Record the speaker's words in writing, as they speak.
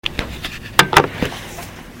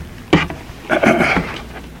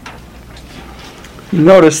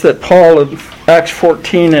Notice that Paul in Acts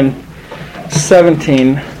 14 and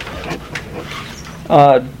 17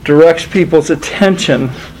 directs people's attention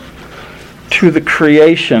to the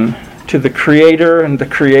creation, to the Creator and the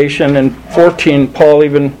creation. In 14, Paul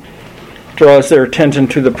even draws their attention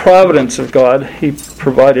to the providence of God. He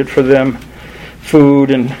provided for them food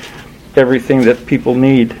and everything that people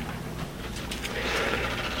need.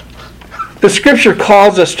 The Scripture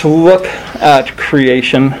calls us to look at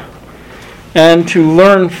creation and to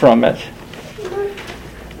learn from it.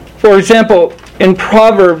 For example, in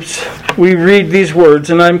Proverbs, we read these words,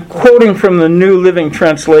 and I'm quoting from the New Living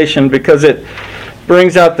Translation because it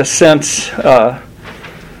brings out the sense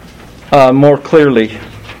more clearly.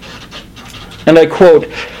 And I quote,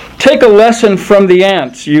 "Take a lesson from the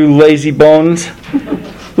ants, you lazy bones.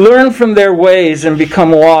 Learn from their ways and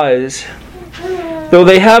become wise. Though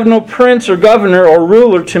they have no prince or governor or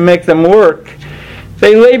ruler to make them work,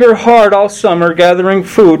 they labor hard all summer gathering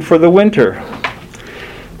food for the winter.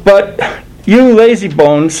 But you lazy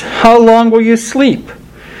bones, how long will you sleep?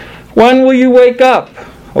 When will you wake up?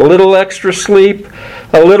 A little extra sleep,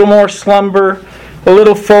 a little more slumber, a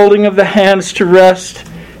little folding of the hands to rest.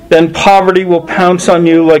 Then poverty will pounce on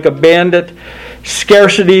you like a bandit.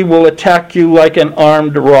 Scarcity will attack you like an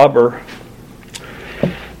armed robber."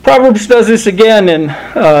 Proverbs does this again in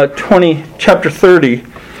chapter 30.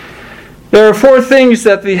 There are four things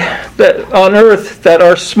that on earth that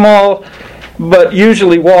are small but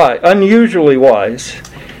unusually wise.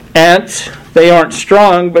 Ants, they aren't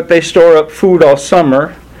strong, but they store up food all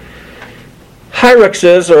summer.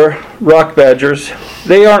 Hyraxes, or rock badgers,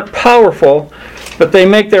 they aren't powerful, but they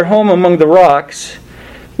make their home among the rocks.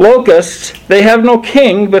 Locusts, they have no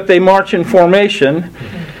king, but they march in formation.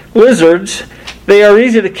 Lizards, they are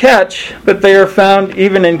easy to catch, but they are found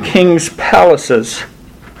even in kings' palaces.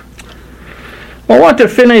 I want to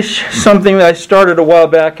finish something that I started a while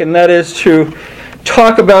back, and that is to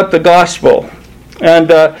talk about the gospel.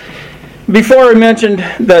 And before I mentioned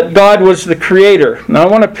that God was the creator. Now I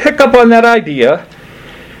want to pick up on that idea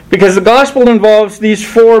because the gospel involves these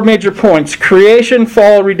four major points: creation,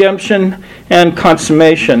 fall, redemption, and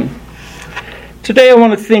consummation. Today I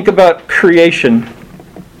want to think about creation.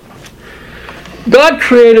 God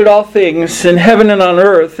created all things in heaven and on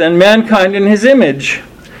earth, and mankind in His image.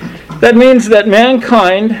 That means that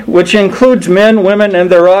mankind, which includes men, women, and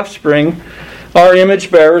their offspring, are image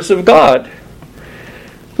bearers of God.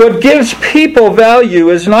 What gives people value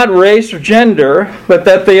is not race or gender, but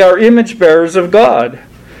that they are image bearers of God.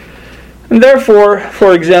 And therefore,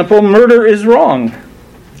 for example, murder is wrong.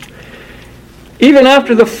 Even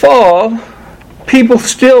after the fall, people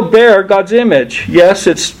still bear God's image. Yes,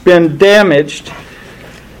 it's been damaged,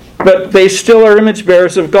 but they still are image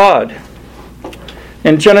bearers of God.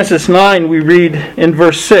 In Genesis 9, we read in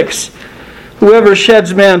verse 6, "Whoever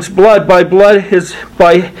sheds man's blood, by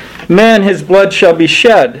man his blood shall be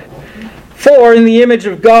shed. For in the image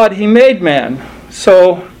of God He made man."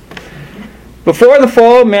 So, before the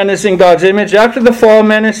fall, man is in God's image. After the fall,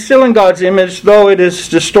 man is still in God's image, though it is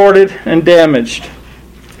distorted and damaged.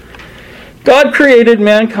 God created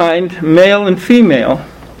mankind, male and female.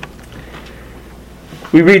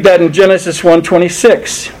 We read that in Genesis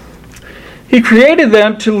 1:26. He created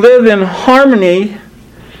them to live in harmony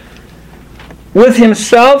with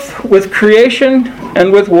Himself, with creation,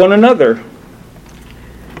 and with one another.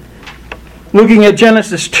 Looking at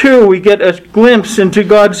Genesis 2, we get a glimpse into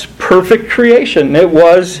God's perfect creation. It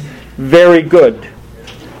was very good.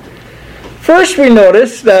 First, we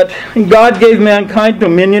notice that God gave mankind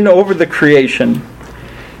dominion over the creation.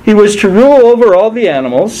 He was to rule over all the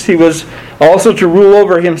animals. He was also to rule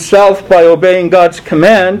over Himself by obeying God's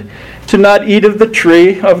command to not eat of the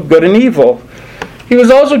tree of good and evil. He was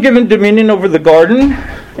also given dominion over the garden,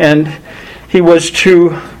 and He was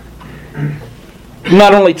to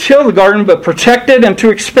not only till the garden, but protect it and to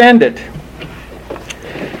expand it.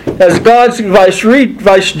 As God's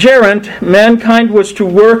vicegerent, mankind was to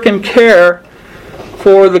work and care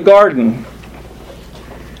for the garden.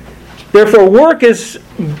 Therefore, work is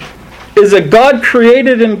a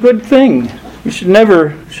God-created and good thing. We should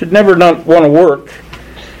never not want to work.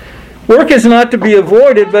 Work is not to be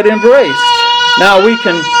avoided, but embraced. Now we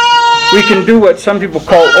can do what some people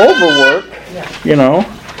call overwork,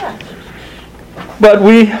 but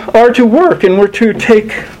we are to work, and we're to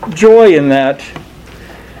take joy in that.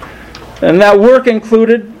 And that work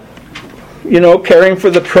included, caring for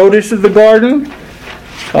the produce of the garden,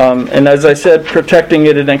 and as I said, protecting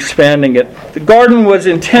it and expanding it. The garden was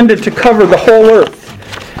intended to cover the whole earth.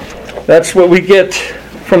 That's what we get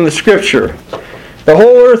from the Scripture. The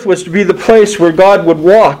whole earth was to be the place where God would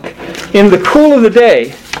walk in the cool of the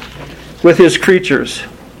day with his creatures.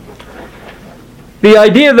 The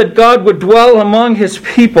idea that God would dwell among his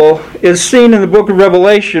people is seen in the book of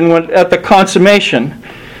Revelation at the consummation,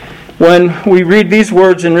 when we read these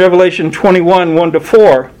words in Revelation 21,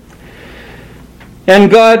 1-4.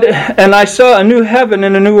 And I saw a new heaven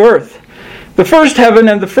and a new earth. The first heaven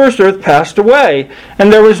and the first earth passed away,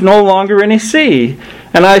 and there was no longer any sea.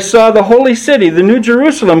 And I saw the holy city, the new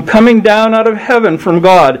Jerusalem, coming down out of heaven from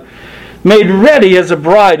God, made ready as a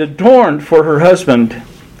bride adorned for her husband.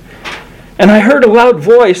 And I heard a loud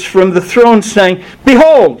voice from the throne saying,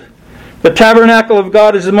 Behold, the tabernacle of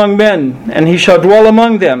God is among men, and he shall dwell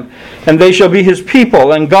among them, and they shall be his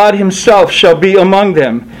people, and God himself shall be among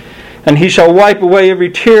them. And he shall wipe away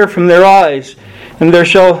every tear from their eyes, and there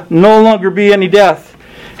shall no longer be any death.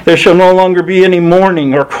 There shall no longer be any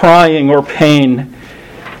mourning or crying or pain.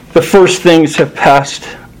 The first things have passed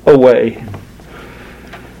away.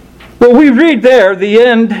 Well, we read there, the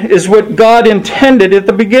end is what God intended at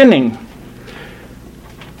the beginning.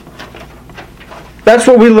 That's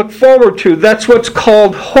what we look forward to. That's what's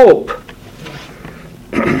called hope.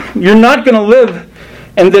 You're not going to live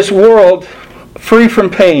in this world free from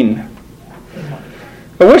pain.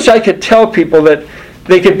 I wish I could tell people that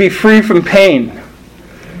they could be free from pain.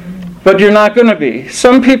 But you're not going to be.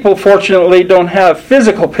 Some people, fortunately, don't have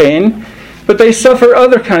physical pain, but they suffer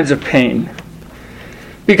other kinds of pain.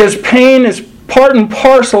 Because pain is part and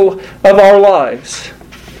parcel of our lives.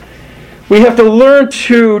 We have to learn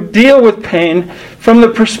to deal with pain from the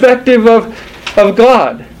perspective of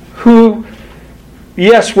God, who,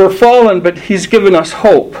 yes, we're fallen, but he's given us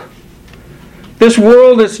hope. This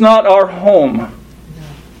world is not our home.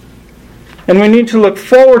 And we need to look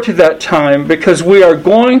forward to that time because we are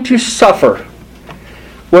going to suffer.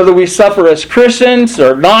 Whether we suffer as Christians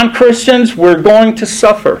or non-Christians, we're going to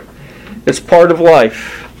suffer. It's part of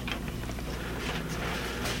life.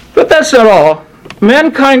 But that's not all.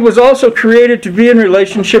 Mankind was also created to be in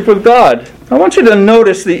relationship with God. I want you to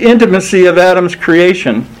notice the intimacy of Adam's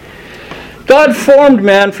creation. God formed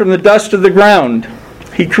man from the dust of the ground.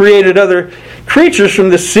 He created other creatures from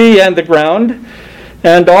the sea and the ground,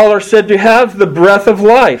 and all are said to have the breath of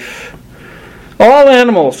life. All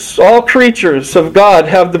animals, all creatures of God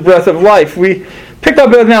have the breath of life. We pick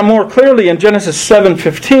up on that more clearly in Genesis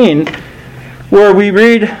 7:15, where we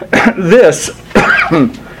read this.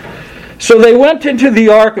 So they went into the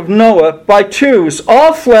ark of Noah by twos,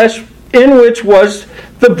 all flesh in which was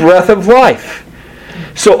the breath of life.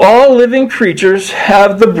 So all living creatures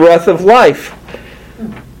have the breath of life.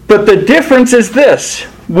 But the difference is this.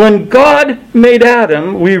 When God made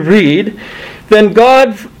Adam, we read, then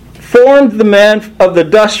God formed the man of the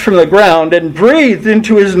dust from the ground and breathed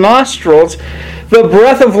into his nostrils the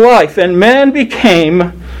breath of life, and man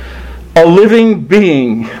became a living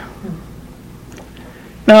being.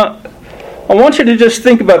 Now, I want you to just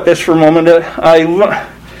think about this for a moment. I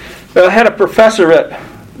had a professor at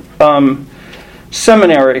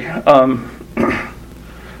seminary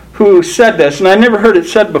who said this, and I never heard it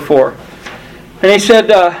said before. And he said,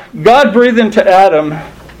 God breathed into Adam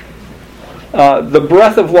the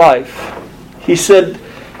breath of life. He said,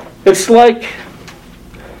 it's like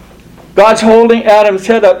God's holding Adam's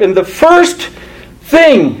head up, and the first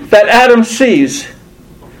thing that Adam sees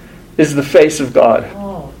is the face of God.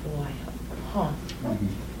 Oh, boy. Huh.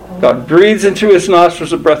 God breathes into his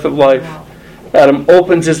nostrils a breath of life. Wow. Adam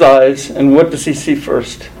opens his eyes, and what does he see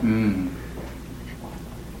first?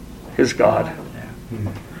 His God.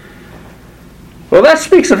 Well, that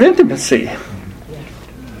speaks of intimacy.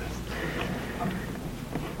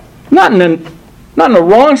 Not in a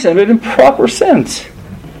wrong sense, but in proper sense.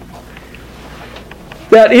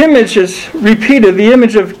 That image is repeated. The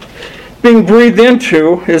image of being breathed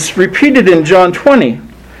into is repeated in John 20.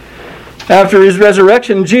 After his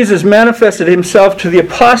resurrection, Jesus manifested himself to the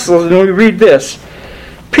apostles, and we read this: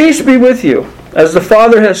 Peace be with you. As the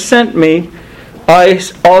Father has sent me, I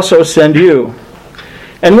also send you.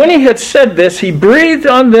 And when he had said this, he breathed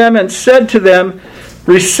on them and said to them,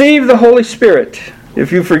 Receive the Holy Spirit.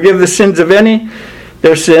 If you forgive the sins of any,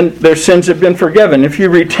 their sins have been forgiven. If you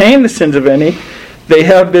retain the sins of any, they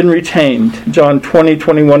have been retained. John 20,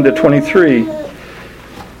 21-23.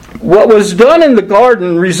 What was done in the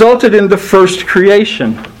garden resulted in the first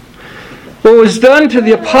creation. What was done to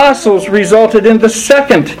the apostles resulted in the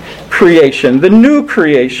second creation, the new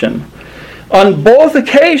creation. On both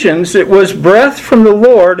occasions, it was breath from the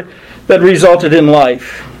Lord that resulted in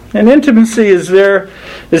life. And intimacy is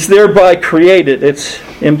thereby created. It's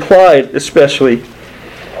implied, especially.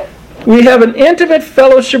 We have an intimate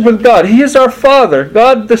fellowship with God. He is our Father.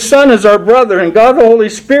 God the Son is our brother. And God the Holy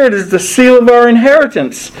Spirit is the seal of our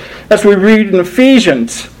inheritance, as we read in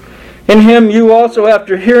Ephesians. In him you also,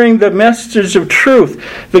 after hearing the message of truth,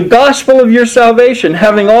 the gospel of your salvation,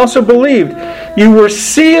 having also believed, you were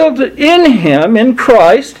sealed in him, in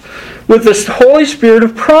Christ, with the Holy Spirit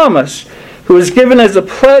of promise, who is given as a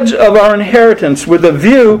pledge of our inheritance, with a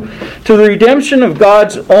view to the redemption of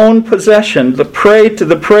God's own possession, to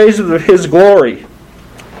the praise of his glory.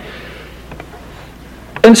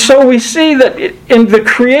 And so we see that in the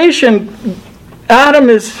creation, Adam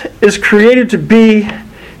is created to be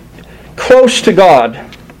close to God.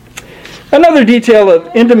 Another detail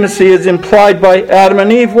of intimacy is implied by Adam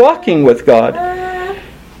and Eve walking with God.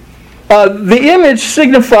 The image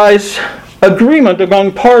signifies agreement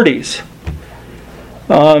among parties.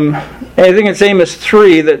 I think it's Amos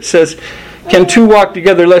 3 that says, can two walk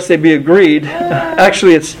together lest they be agreed?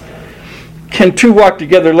 Actually, it's can two walk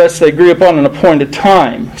together lest they agree upon an appointed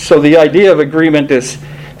time? So the idea of agreement is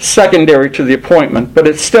secondary to the appointment, but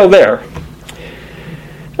it's still there.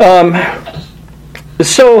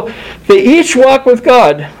 So they each walk with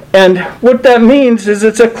God, and what that means is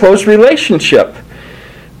it's a close relationship.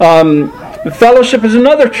 Fellowship is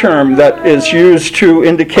another term that is used to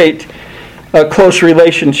indicate a close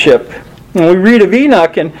relationship. And we read of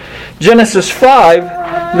Enoch in Genesis 5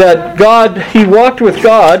 that he walked with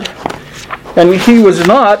God, and he was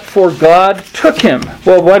not, for God took him.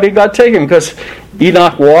 Well, why did God take him? Because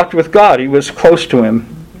Enoch walked with God. He was close to him.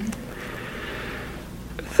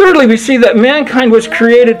 Thirdly, we see that mankind was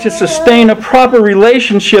created to sustain a proper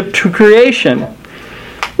relationship to creation.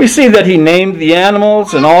 We see that he named the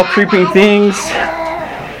animals and all creeping things.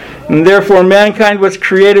 And therefore, mankind was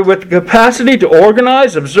created with the capacity to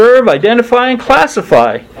organize, observe, identify, and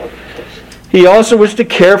classify. He also was to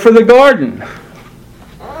care for the garden.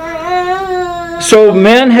 So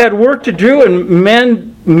man had work to do, and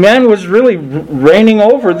man was really reigning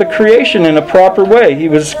over the creation in a proper way. He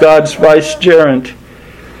was God's vicegerent.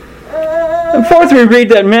 And fourth, we read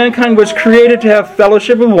that mankind was created to have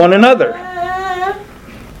fellowship with one another.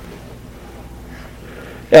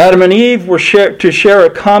 Adam and Eve were to share a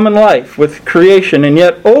common life with creation and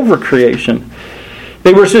yet over creation.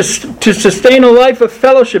 They were to sustain a life of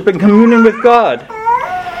fellowship and communion with God.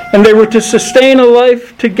 And they were to sustain a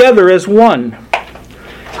life together as one.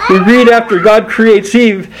 We read after God creates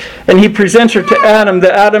Eve and he presents her to Adam,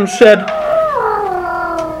 that Adam said,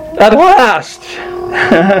 "At last,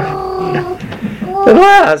 at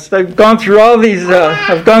last, I've gone through all these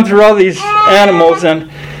animals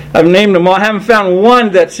and I've named them all. I haven't found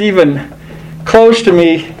one that's even close to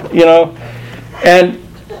me, And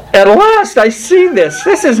at last I see this.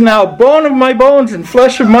 This is now bone of my bones and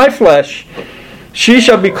flesh of my flesh. She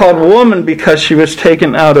shall be called woman because she was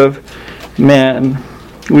taken out of man."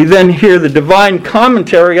 We then hear the divine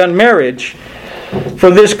commentary on marriage.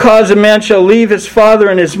 "For this cause a man shall leave his father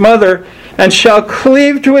and his mother and shall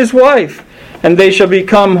cleave to his wife, and they shall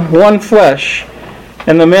become one flesh.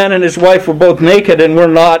 And the man and his wife were both naked and were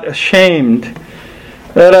not ashamed."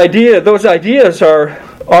 Those ideas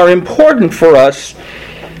are important for us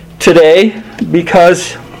today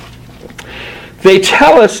because they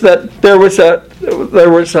tell us that there was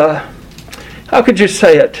a how could you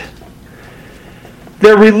say it?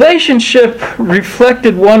 Their relationship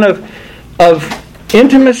reflected one of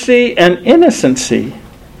intimacy and innocency.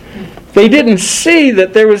 They didn't see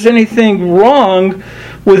that there was anything wrong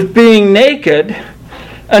with being naked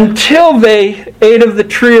until they ate of the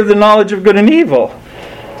tree of the knowledge of good and evil.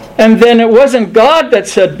 And then it wasn't God that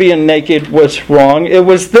said being naked was wrong. It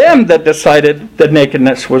was them that decided that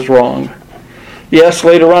nakedness was wrong. Yes,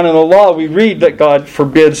 later on in the law we read that God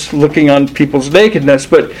forbids looking on people's nakedness.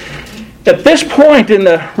 But at this point in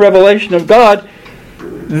the revelation of God,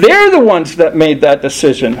 they're the ones that made that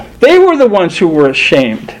decision. They were the ones who were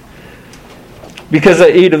ashamed because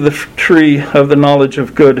they ate of the tree of the knowledge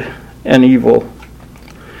of good and evil.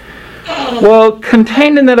 Well,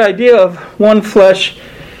 contained in that idea of one flesh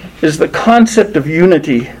is the concept of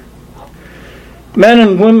unity. Men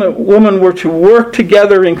and woman were to work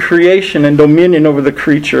together in creation and dominion over the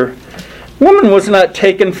creature. Woman was not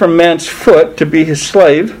taken from man's foot to be his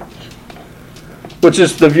slave, which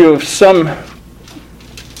is the view of some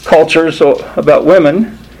cultures about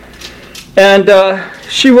women. And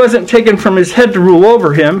she wasn't taken from his head to rule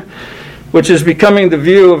over him, which is becoming the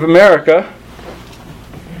view of America.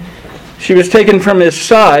 She was taken from his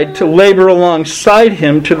side to labor alongside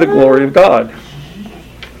him to the glory of God.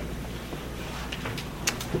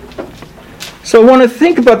 So I want to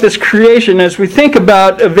think about this creation as we think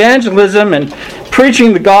about evangelism and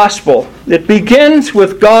preaching the gospel. It begins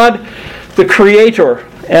with God, the Creator,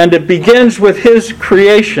 and it begins with His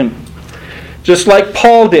creation. Just like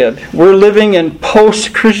Paul did. We're living in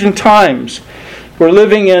post-Christian times. We're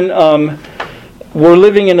living in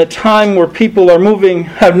a time where people are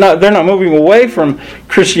they're not moving away from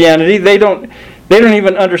Christianity. They don't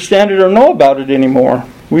even understand it or know about it anymore.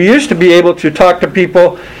 We used to be able to talk to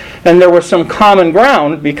people and there was some common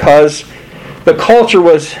ground because the culture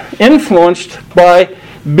was influenced by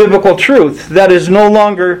biblical truth. That is no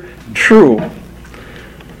longer true.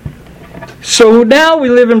 So now we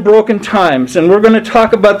live in broken times, and we're going to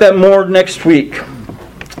talk about that more next week.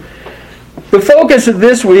 The focus of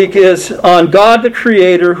this week is on God the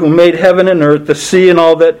Creator who made heaven and earth, the sea and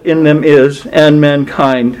all that in them is, and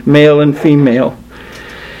mankind, male and female.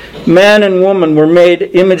 Man and woman were made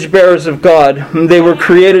image bearers of God. They were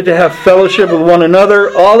created to have fellowship with one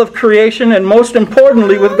another, all of creation, and most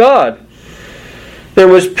importantly with God. There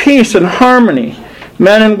was peace and harmony.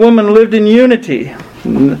 Man and woman lived in unity.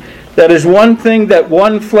 That is one thing that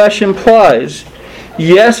one flesh implies.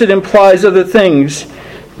 Yes, it implies other things,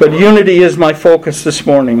 but unity is my focus this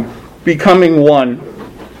morning. Becoming one.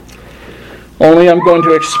 Only I'm going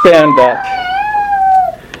to expand that.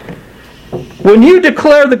 When you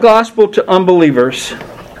declare the gospel to unbelievers,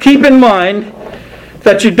 keep in mind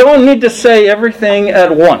that you don't need to say everything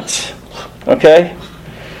at once. Okay?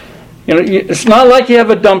 It's not like you have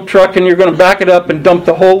a dump truck and you're going to back it up and dump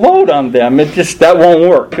the whole load on them. That won't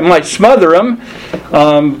work. It might smother them,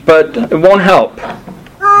 but it won't help.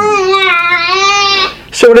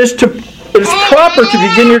 So it is proper to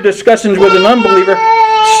begin your discussions with an unbeliever,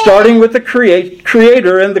 starting with the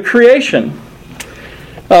Creator and the creation.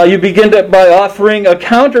 You begin by offering a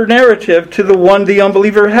counter-narrative to the one the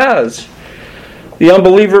unbeliever has. The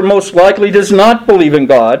unbeliever most likely does not believe in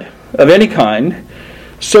God of any kind.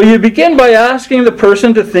 So you begin by asking the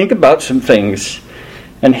person to think about some things.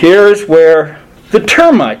 And here's where the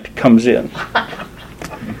termite comes in.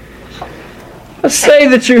 Let's say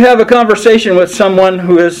that you have a conversation with someone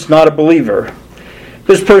who is not a believer.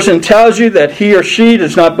 This person tells you that he or she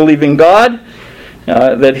does not believe in God,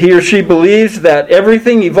 that he or she believes that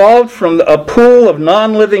everything evolved from a pool of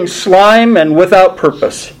non-living slime and without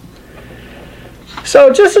purpose.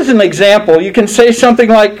 So just as an example, you can say something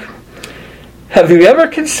like, have you ever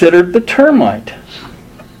considered the termite?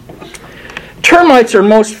 Termites are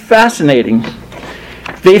most fascinating.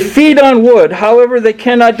 They feed on wood, however they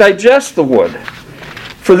cannot digest the wood.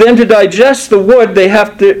 For them to digest the wood, they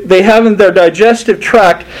have in their digestive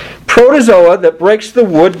tract protozoa that breaks the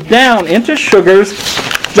wood down into sugars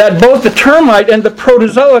that both the termite and the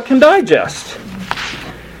protozoa can digest.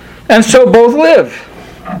 And so both live.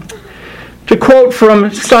 To quote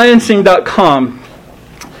from sciencing.com,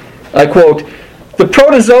 I quote, the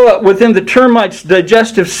protozoa within the termite's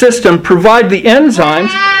digestive system provide the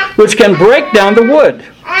enzymes which can break down the wood.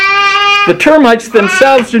 The termites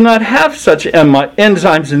themselves do not have such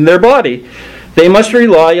enzymes in their body. They must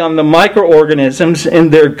rely on the microorganisms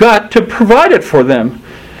in their gut to provide it for them.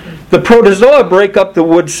 The protozoa break up the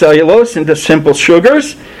wood cellulose into simple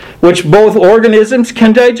sugars, which both organisms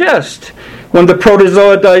can digest. When the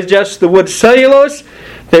protozoa digests the wood cellulose,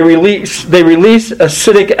 they release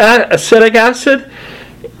acetic acid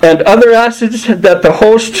and other acids that the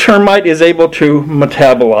host termite is able to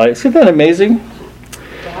metabolize. Isn't that amazing?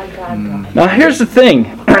 Now here's the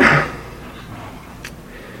thing.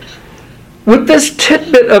 With this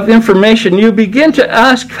tidbit of information, you begin to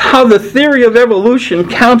ask how the theory of evolution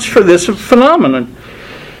counts for this phenomenon.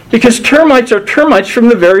 Because termites are termites from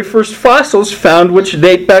the very first fossils found, which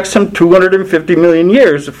date back some 250 million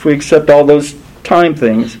years, if we accept all those time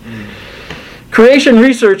things. Creation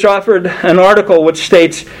Research offered an article which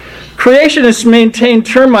states, creationists maintain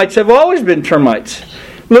termites have always been termites.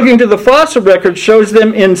 Looking to the fossil record shows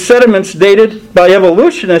them in sediments dated by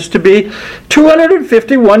evolutionists to be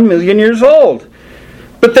 251 million years old.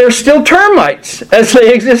 But they're still termites as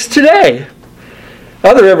they exist today.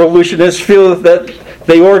 Other evolutionists feel that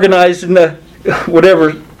they organized in the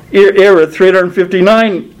whatever era,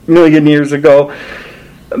 359 million years ago.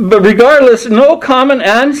 But regardless, no common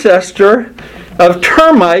ancestor of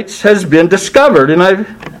termites has been discovered. And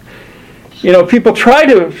people try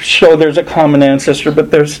to show there's a common ancestor, but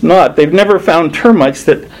there's not. They've never found termites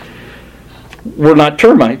that were not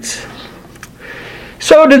termites.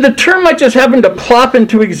 So did the termite just happen to plop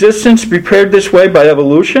into existence prepared this way by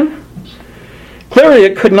evolution? Clearly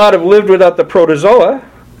it could not have lived without the protozoa.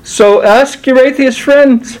 So ask your atheist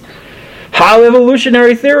friends how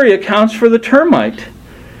evolutionary theory accounts for the termite.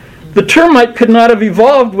 The termite could not have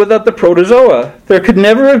evolved without the protozoa. There could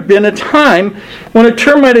never have been a time when a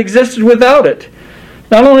termite existed without it.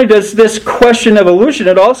 Not only does this question evolution,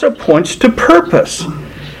 it also points to purpose.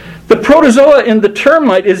 The protozoa in the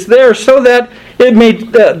termite is there so that It may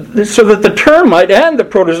so that the termite and the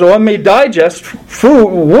protozoa may digest food,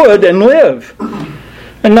 wood, and live.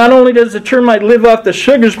 And not only does the termite live off the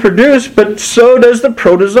sugars produced, but so does the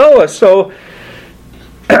protozoa. So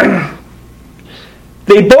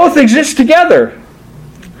they both exist together.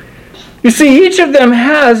 You see, each of them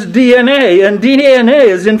has DNA, and DNA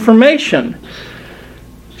is information.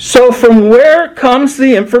 So from where comes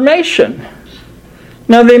the information?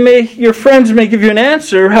 Now your friends may give you an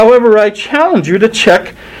answer, however, I challenge you to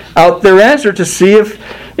check out their answer to see if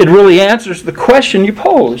it really answers the question you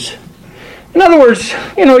pose. In other words,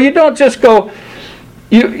 you don't just go,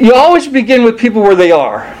 you always begin with people where they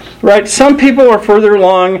are, right? Some people are further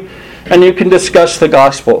along and you can discuss the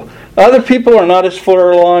gospel. Other people are not as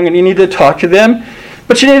far along and you need to talk to them,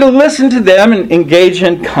 but you need to listen to them and engage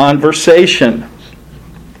in conversation.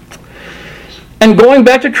 And going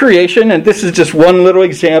back to creation, and this is just one little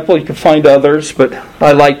example, you can find others, but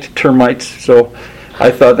I liked termites, so I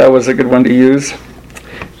thought that was a good one to use.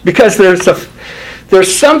 Because there's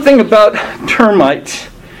something about termites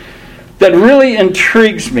that really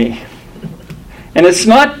intrigues me. And it's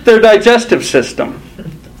not their digestive system.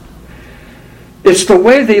 It's the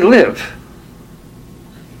way they live.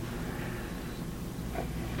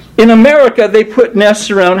 In America, they put nests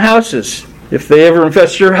around houses. If they ever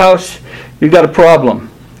infest your house, you've got a problem.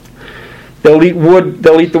 They'll eat wood.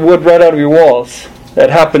 They'll eat the wood right out of your walls. That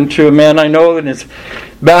happened to a man I know in his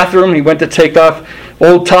bathroom. He went to take off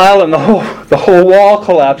old tile, and the whole wall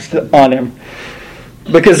collapsed on him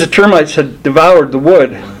because the termites had devoured the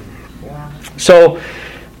wood. So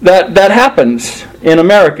that happens in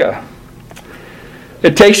America.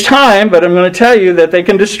 It takes time, but I'm going to tell you that they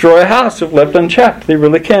can destroy a house if left unchecked. They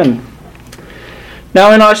really can.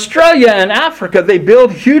 Now in Australia and Africa, they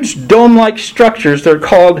build huge dome-like structures. They're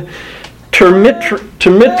called termitaria,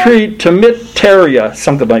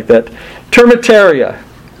 something like that. Termitaria.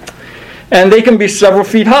 And they can be several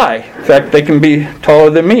feet high. In fact, they can be taller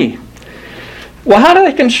than me. Well, how do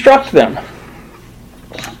they construct them?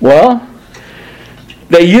 Well,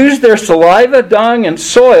 they use their saliva, dung, and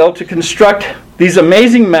soil to construct these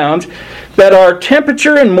amazing mounds that are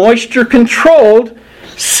temperature and moisture controlled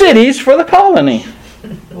cities for the colony.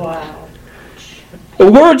 Wow.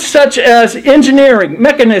 Words such as engineering,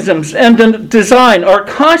 mechanisms, and design are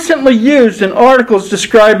constantly used in articles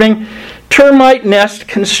describing termite nest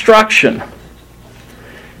construction.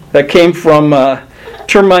 That came from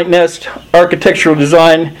Termite Nest Architectural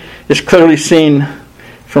Design, is clearly seen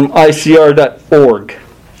from ICR.org.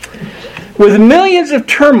 With millions of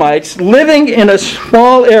termites living in a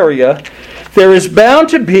small area, there is bound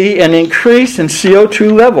to be an increase in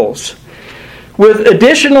CO2 levels, with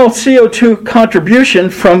additional CO2 contribution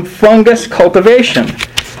from fungus cultivation.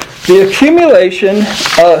 The accumulation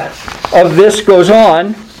of this goes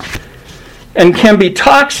on and can be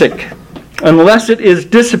toxic unless it is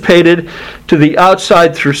dissipated to the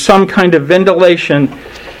outside through some kind of ventilation.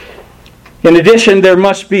 In addition, there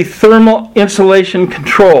must be thermal insulation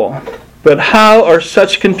control. But how are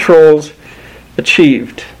such controls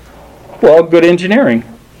achieved? Well, good engineering.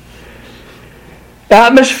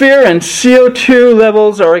 Atmosphere and CO2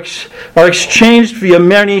 levels are exchanged via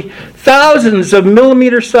many thousands of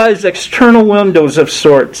millimeter-sized external windows of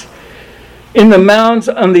sorts in the mounds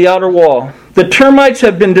on the outer wall. The termites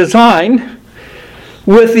have been designed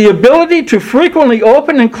with the ability to frequently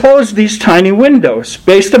open and close these tiny windows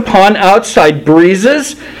based upon outside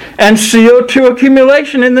breezes and CO2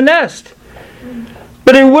 accumulation in the nest.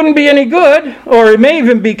 But it wouldn't be any good, or it may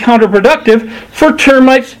even be counterproductive, for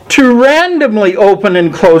termites to randomly open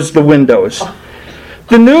and close the windows.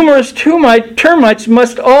 The numerous termites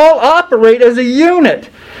must all operate as a unit,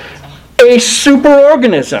 a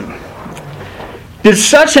superorganism. Did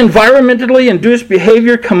such environmentally induced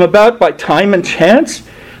behavior come about by time and chance,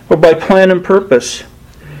 or by plan and purpose?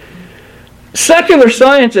 Secular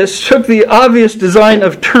scientists took the obvious design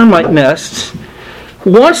of termite nests.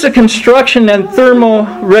 Once the construction and thermal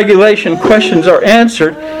regulation questions are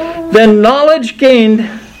answered, then the knowledge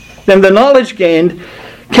gained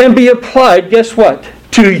can be applied, guess what?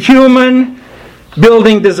 To human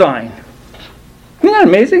building design. Isn't that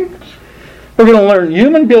amazing? We're going to learn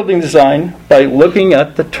human building design by looking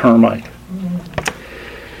at the termite.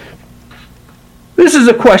 This is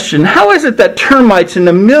a question. How is it that termites in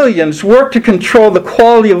the millions work to control the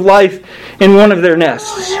quality of life in one of their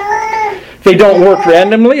nests? They don't work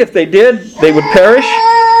randomly. If they did, they would perish.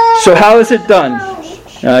 So how is it done?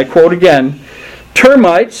 And I quote again.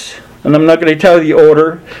 Termites, and I'm not going to tell you the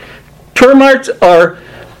order, termites are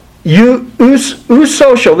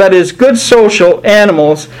eusocial, that is, good social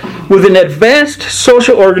animals with an advanced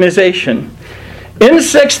social organization.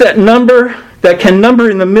 Insects that number that can number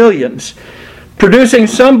in the millions, producing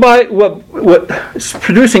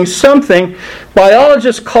producing something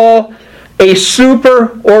biologists call a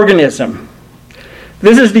superorganism.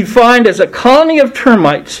 This is defined as a colony of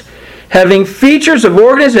termites having features of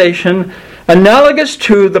organization analogous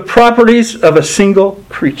to the properties of a single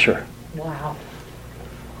creature. Wow.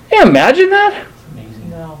 Can you imagine that? Amazing.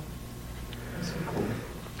 No. That's so cool.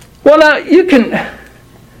 Well, now you can,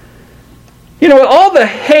 all the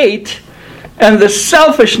hate and the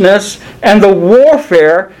selfishness and the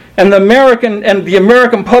warfare and the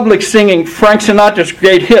American public singing Frank Sinatra's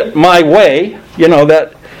great hit, My Way,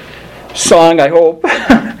 that song, I hope.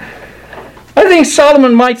 I think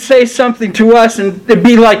Solomon might say something to us and it'd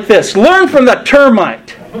be like this. Learn from the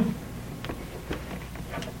termite.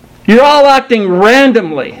 You're all acting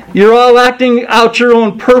randomly. You're all acting out your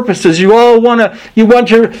own purposes. You all want to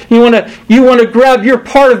grab your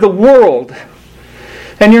part of the world.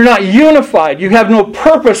 And you're not unified. You have no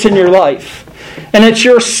purpose in your life. And it's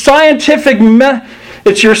your scientific materialism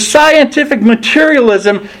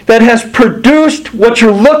that has produced what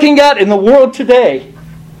you're looking at in the world today.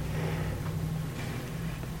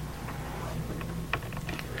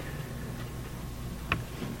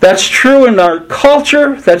 That's true in our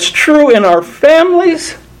culture. That's true in our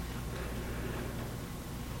families.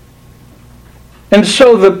 And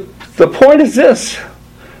so the point is this.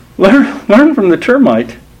 Learn from the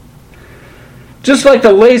termite. Just like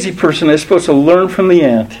the lazy person is supposed to learn from the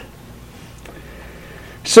ant.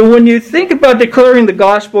 So when you think about declaring the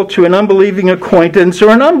gospel to an unbelieving acquaintance or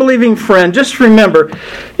an unbelieving friend, just remember,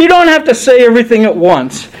 you don't have to say everything at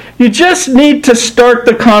once. You just need to start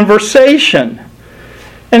the conversation.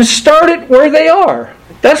 And start it where they are.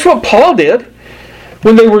 That's what Paul did.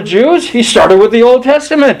 When they were Jews, he started with the Old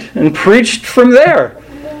Testament and preached from there.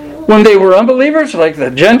 When they were unbelievers, like the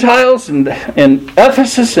Gentiles in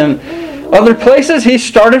Ephesus and other places, he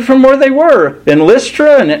started from where they were. In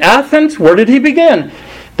Lystra and in Athens, where did he begin?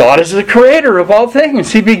 God is the creator of all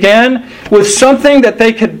things. He began with something that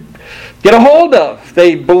they could get a hold of.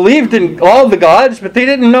 They believed in all the gods, but they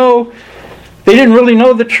didn't really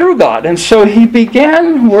know the true God. And so he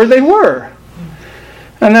began where they were.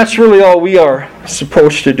 And that's really all we are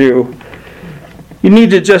supposed to do. You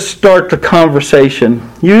need to just start the conversation.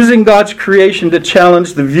 Using God's creation to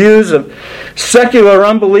challenge the views of secular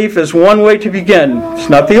unbelief is one way to begin. It's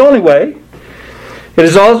not the only way.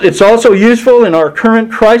 It's also useful in our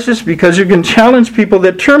current crisis because you can challenge people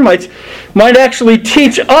that termites might actually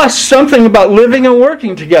teach us something about living and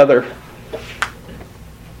working together.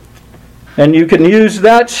 And you can use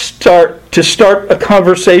that to start a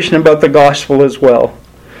conversation about the gospel as well.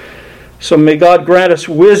 So may God grant us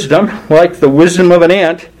wisdom, like the wisdom of an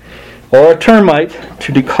ant or a termite,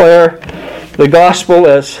 to declare the gospel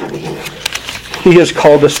as He has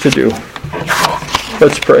called us to do.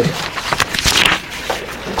 Let's pray.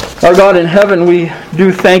 Our God in heaven, we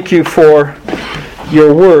do thank You for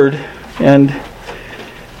Your word. And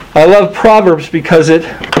I love Proverbs because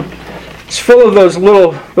it's full of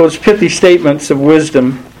those pithy statements of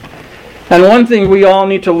wisdom. And one thing we all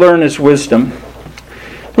need to learn is wisdom.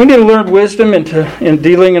 We need to learn wisdom in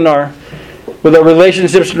dealing with our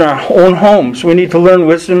relationships in our own homes. We need to learn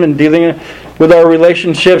wisdom in dealing with our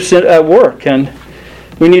relationships at work. And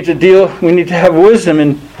we need to have wisdom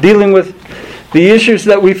in dealing with the issues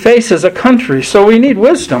that we face as a country. So we need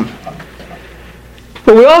wisdom.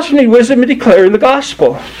 But we also need wisdom in declaring the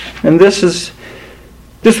gospel. And this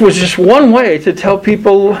was just one way to tell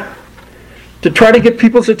people, to try to get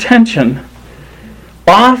people's attention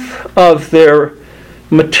off of their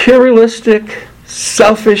materialistic,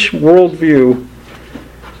 selfish worldview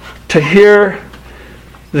to hear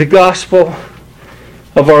the gospel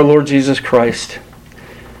of our Lord Jesus Christ.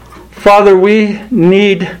 Father, we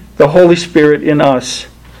need the Holy Spirit in us,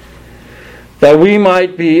 that we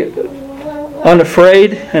might be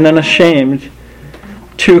unafraid and unashamed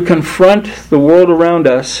to confront the world around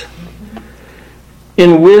us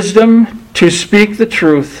in wisdom, to speak the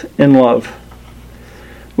truth in love.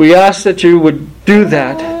 We ask that You would do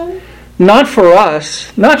that, not for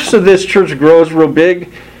us, not so this church grows real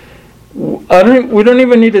big. We don't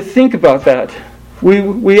even need to think about that.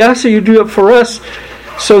 We ask that You do it for us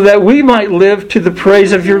so that we might live to the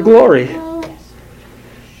praise of Your glory.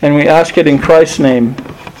 And we ask it in Christ's name.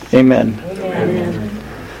 Amen.